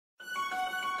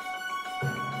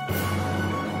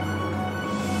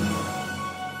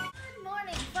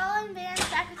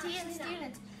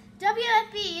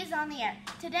WFBE is on the air.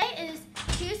 Today is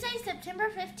Tuesday,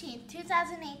 September 15th,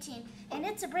 2018, and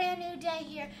it's a brand new day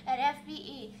here at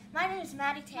FBE. My name is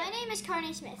Maddie Taylor. My name is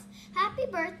Carney Smith. Happy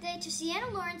birthday to Sienna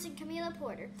Lawrence and Camila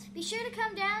Porter. Be sure to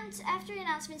come down after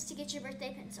announcements to get your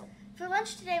birthday pencil. For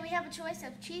lunch today, we have a choice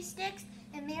of cheese sticks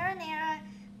and marinara,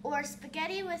 or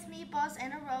spaghetti with meatballs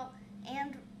and a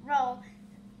roll,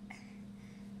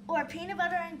 or peanut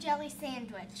butter and jelly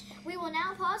sandwich. We will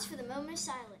now pause for the moment of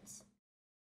silence.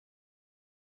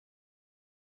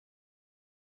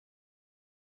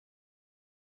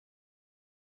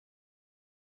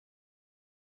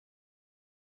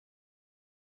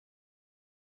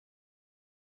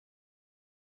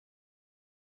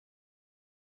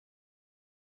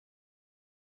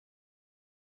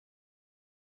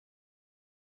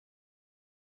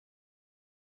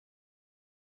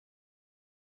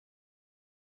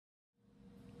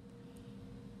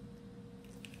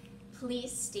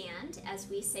 Please stand as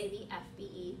we say the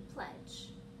FBE pledge.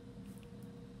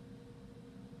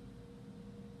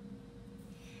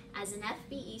 As an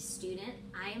FBE student,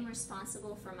 I am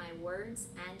responsible for my words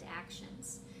and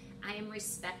actions. I am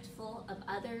respectful of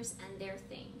others and their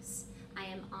things. I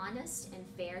am honest and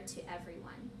fair to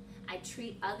everyone. I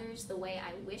treat others the way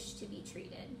I wish to be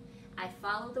treated. I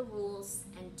follow the rules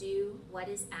and do what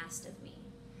is asked of me.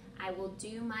 I will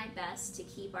do my best to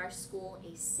keep our school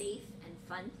a safe and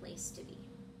fun place to be.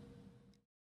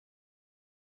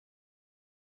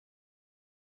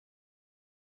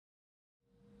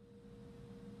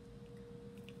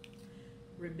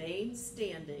 Remain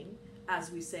standing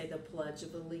as we say the Pledge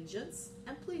of Allegiance,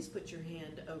 and please put your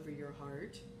hand over your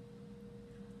heart.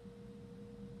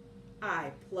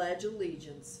 I pledge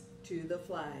allegiance to the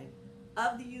flag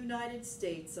of the United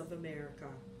States of America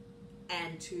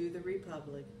and to the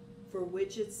republic for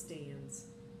which it stands,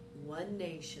 one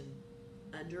nation,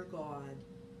 under God,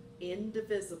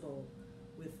 indivisible,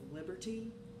 with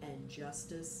liberty and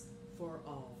justice for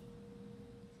all.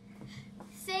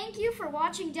 Thank you for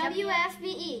watching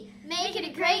WFBE. Make it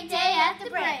a great day at the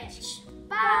branch.